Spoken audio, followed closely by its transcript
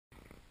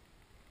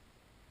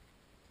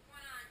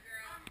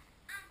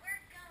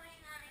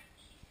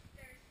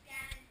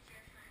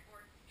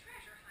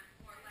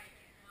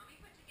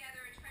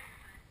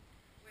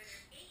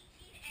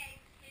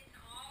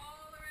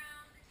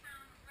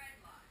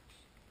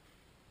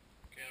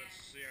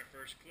be our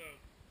first clue.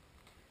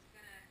 It's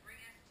going to bring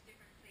us to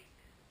different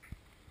places.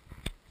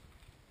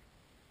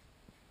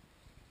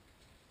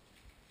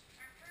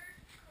 Our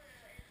first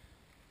clue is,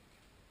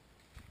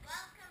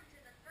 welcome to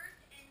the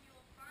first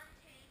annual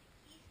Fontaine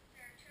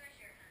Easter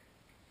treasure hunt.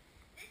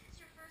 This is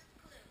your first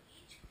clue.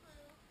 Each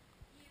clue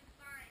you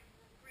find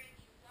will bring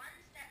you one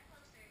step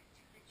closer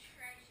to the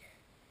treasure.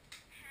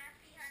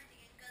 Happy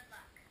hunting and good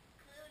luck.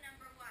 Clue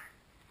number 1.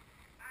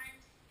 I'm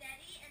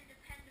steady and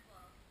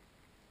dependable.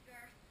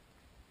 Your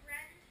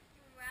friend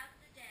throughout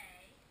the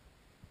day.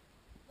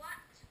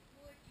 What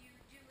would you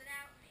do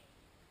without me?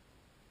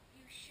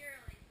 You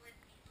surely would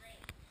be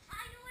late.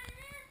 I know what it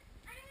is!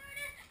 I know what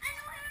it is! I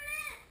know what it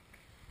is!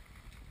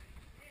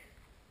 It is.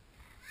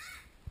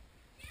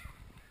 Yeah.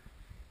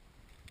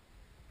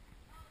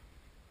 Oh.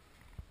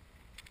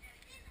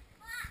 Daddy, It's in the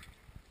clock.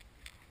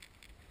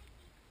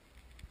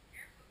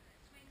 careful, because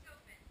it swings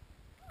open.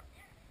 Oh,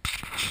 there it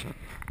is.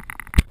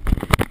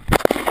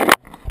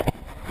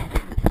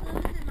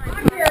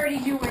 Audrey already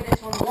knew where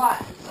this one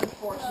was,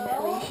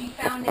 unfortunately. She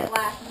found it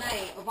last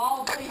night. Of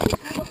all places,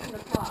 who looked in the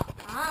clock?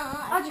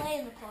 I play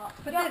in the clock.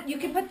 You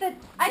can put the...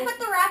 I put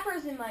the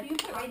wrappers in my You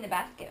put it right in the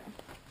basket.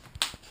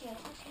 Okay.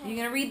 You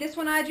gonna read this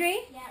one, Audrey?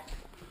 Yes.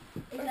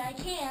 If I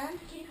can.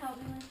 Can you help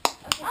me with?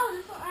 Okay. Oh,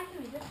 this one I can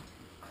read this.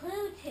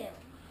 Clue 2.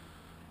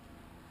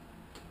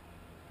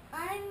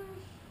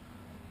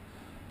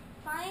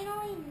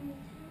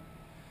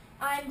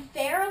 I'm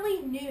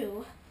fairly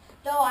new,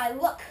 though I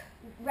look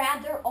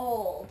rather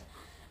old.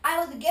 I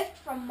was a gift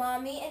from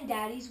Mommy and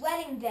Daddy's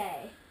wedding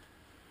day.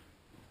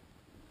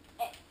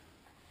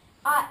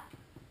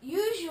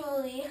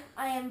 Usually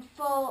I am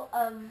full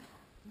of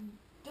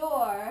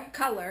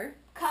Color.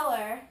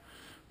 color,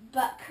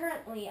 but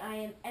currently I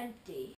am empty.